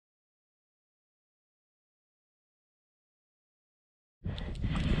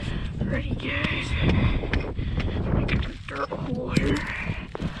Ready, guys? Make a dirt hole here.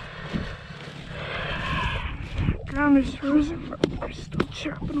 Ground is frozen, but we're still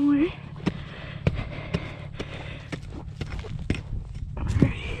chopping away.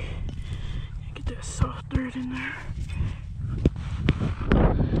 Alrighty. Get that soft dirt in there.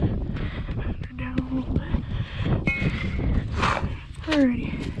 Pat her down a little bit. Alrighty.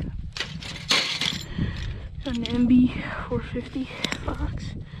 Got an MB 450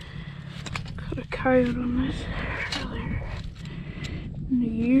 fox. Caught a coyote on this earlier in the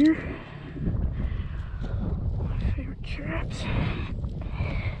year. My favorite traps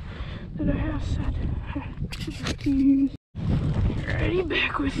that I have set to use. Alrighty,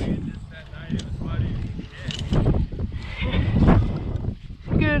 back with you.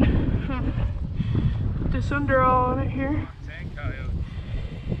 Good. Put this underall on it here.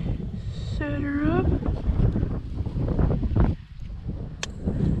 Set her up.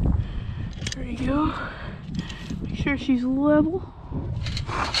 There you go. Make sure she's level.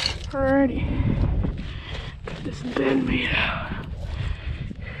 Alrighty. Got this bend made out.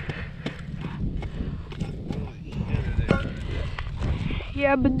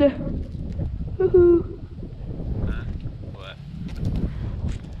 Yeah, but the woohoo. What?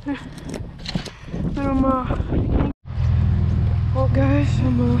 Well, guys,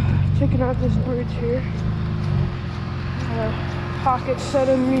 I'm checking out this bridge here. Pocket set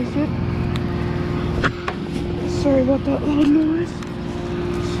underneath it. Sorry about that little noise.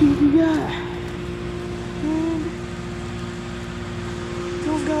 Let's see what we got. And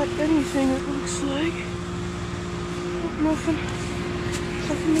don't got anything, it looks like. Oh, nothing.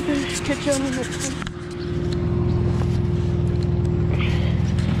 Something to catch on the next one.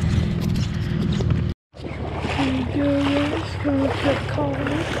 There you go, guys. Gonna put calling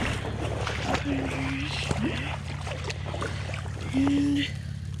it. And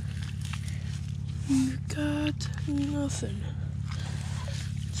we've got nothing.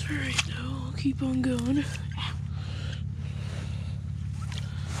 It's alright though, we'll keep on going. Looks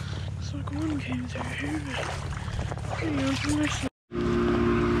like one came through here, but hang on for this one.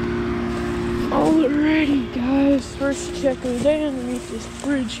 Alrighty, guys, first check of the day underneath this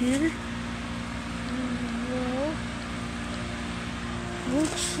bridge here. Well,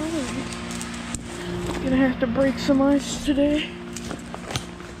 looks like gonna have to break some ice today.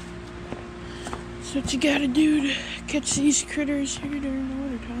 That's what you gotta do to catch these critters here during the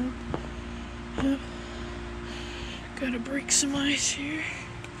winter time. Yep. Gotta break some ice here.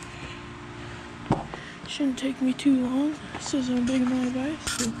 Shouldn't take me too long. This isn't a big amount of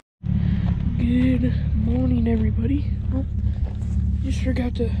ice. So. Good morning, everybody. Oh, just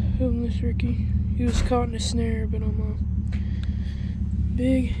forgot to film this Ricky. He was caught in a snare, but I'm a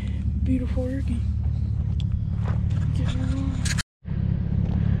big, beautiful Ricky.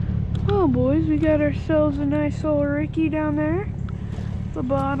 Well, boys, we got ourselves a nice old Ricky down there at the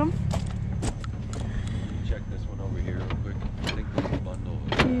bottom. Check this one over here real quick. I think there's a bundle.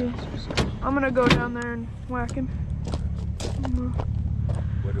 Yeah. I'm gonna go down there and whack him.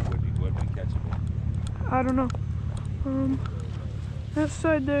 What did we catch him with? I don't know. That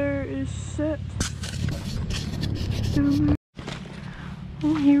side there is set. Down there.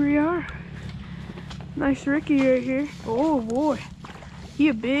 Well, here we are. Nice Ricky right here. Oh boy. He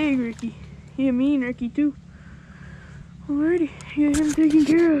a big Ricky. He a mean Ricky too. Alrighty, get him taken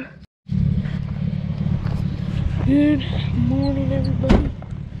care of. Good morning, everybody.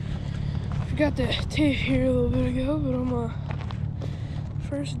 Forgot to tape here a little bit ago, but I'm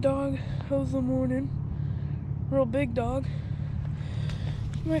first dog of the morning. Real big dog.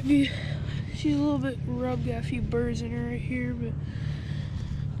 Might be, she's a little bit rubbed, got a few burrs in her right here, but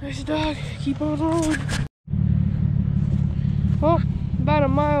nice dog. Keep on rolling. Well, about a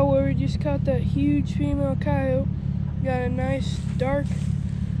mile where we just caught that huge female coyote. Got a nice dark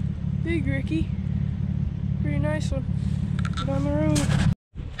big Ricky. Pretty nice one. Get on the road.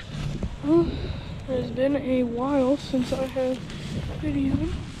 Well, it's been a while since I have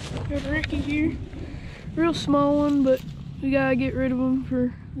videoed. Got Ricky here. Real small one, but we gotta get rid of him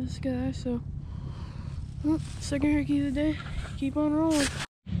for this guy, so. Well, second Ricky of the day. Keep on rolling.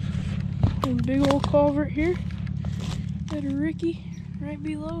 And big old culvert here. Got a Ricky right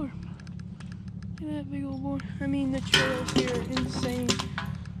below her. Look at that big old boy. I mean, the trails here are insane.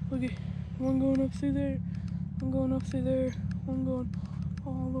 Look at one going up through there, one going up through there, one going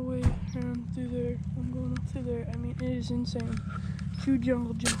all the way around through there, one going up through there. I mean, it is insane. True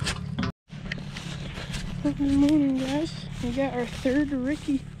jungle gym. Good morning, guys. We got our third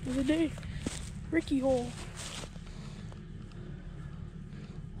Ricky of the day. Ricky hole.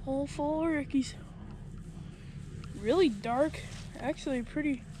 Hole full of Rickies. really dark, actually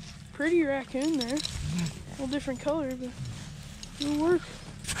pretty raccoon there. A little different color, but it'll work.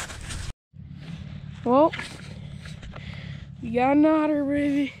 Well, we got an otter,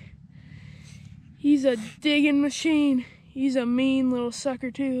 baby. He's a digging machine. He's a mean little sucker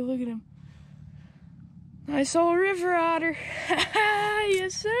too. Look at him. Nice old river otter.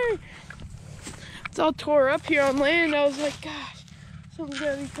 Yes, sir. It's all tore up here on land. I was like, gosh, something's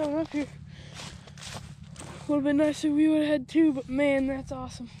gotta be coming up here. Would have been nicer if we would have had two, but man, that's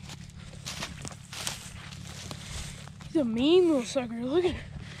awesome. He's a mean little sucker. Look at him.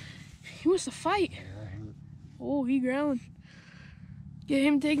 He wants to fight. Oh, he growling. Get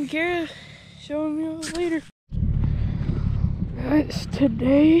him taken care of. Show him you later. Guys,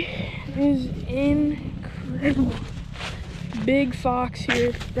 today is incredible. Big fox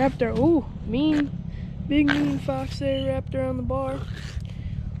here, wrapped around. Oh, big mean fox there, wrapped around the bar.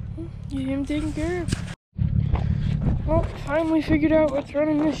 Get him taken care of. Well, finally figured out what's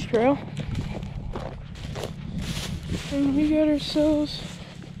running this trail. And we got ourselves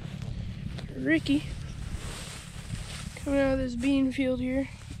Ricky coming out of this bean field here.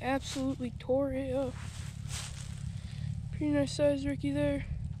 He absolutely tore it up. Pretty nice size Ricky there.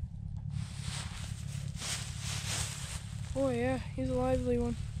 Oh yeah, he's a lively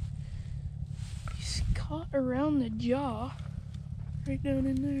one. He's caught around the jaw. Right down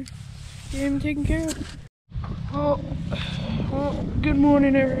in there. Get him taken care of. Oh, well, good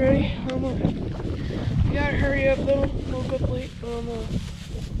morning everybody. We gotta hurry up though. Woke up late.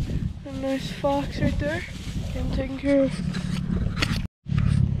 A nice fox right there. Get him taken care of.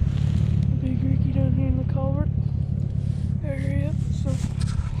 Big Ricky down here in the culvert. Gotta hurry up. So.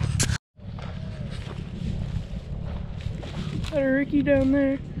 Got a Ricky down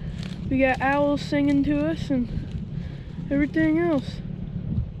there. We got owls singing to us and everything else.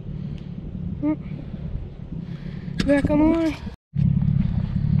 Back on the line.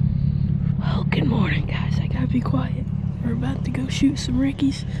 Well, good morning guys. I gotta be quiet. We're about to go shoot some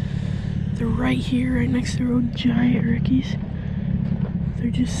Rickies. They're right here, right next to the road. Giant Rickies.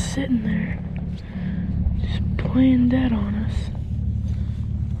 They're just sitting there. Just playing dead on us.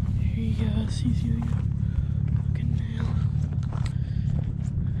 Here you go. See you go. Fucking nail.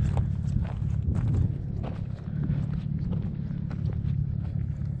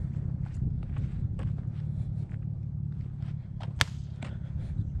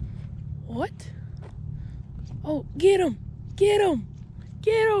 What? Oh, get him! Get him!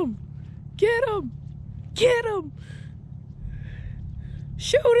 Get him! Get him! Get him!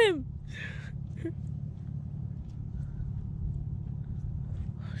 Shoot him!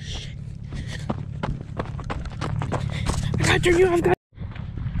 Oh, shit. I gotta turn you off, guys.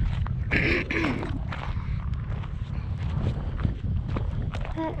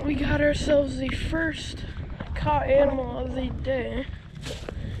 Well, we got ourselves the first caught animal of the day.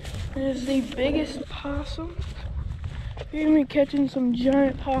 It is the biggest possum. We've been catching some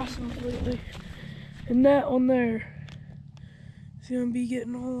giant possums lately. And that one there is gonna be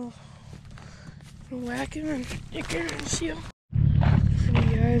getting all whacking and sticking and seal.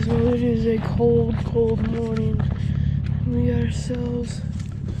 Hey guys, well it is a cold morning. And we got ourselves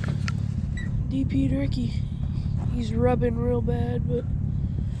DP'd Ricky. He's rubbing real bad, but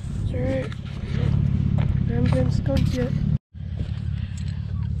it's alright. I haven't been skunked yet.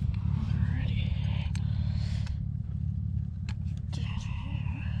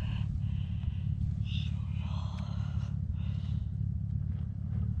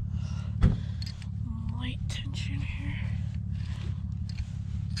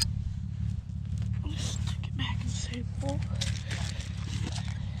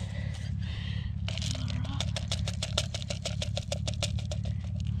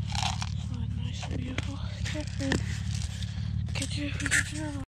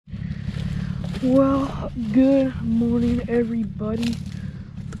 Well, good morning everybody.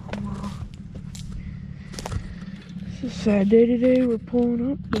 It's a sad day today. We're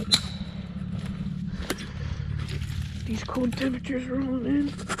pulling up, but these cold temperatures rolling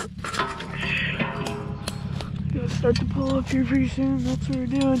in. Gotta start to pull up here pretty soon. That's what we're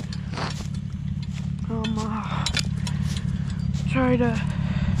doing. Try to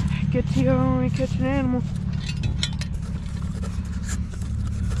get to you when we catch an animal.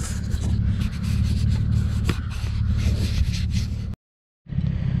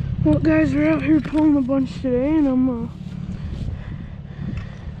 Well guys, we're out here pulling a bunch today, and I'm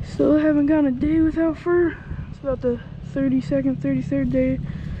still haven't gone a day without fur. It's about the 32nd, 33rd day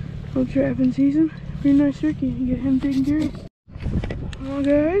of trapping season. Pretty nice Ricky, get him taken care of. Well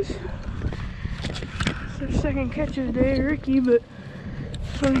guys, it's our second catch of the day, Ricky, but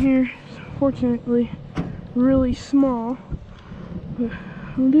this one here is fortunately really small. But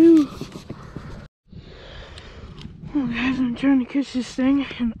will do. Well guys, I'm trying to catch this thing.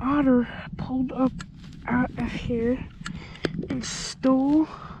 An otter pulled up out of here and stole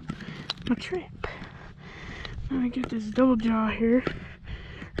my trip. Now I get this double jaw here.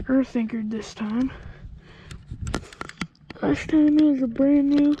 Earth anchored this time. Last time it was a brand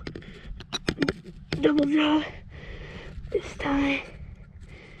new double jaw. This time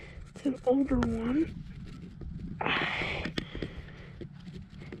it's an older one.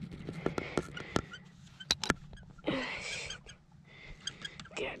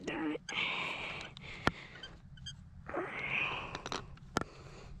 God darn it.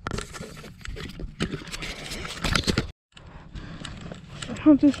 I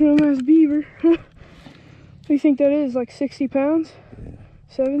hunt this real nice beaver. What do you think that is? Like 60 pounds?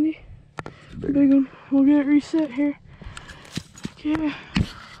 70? Big one. We'll get it reset here. Yeah.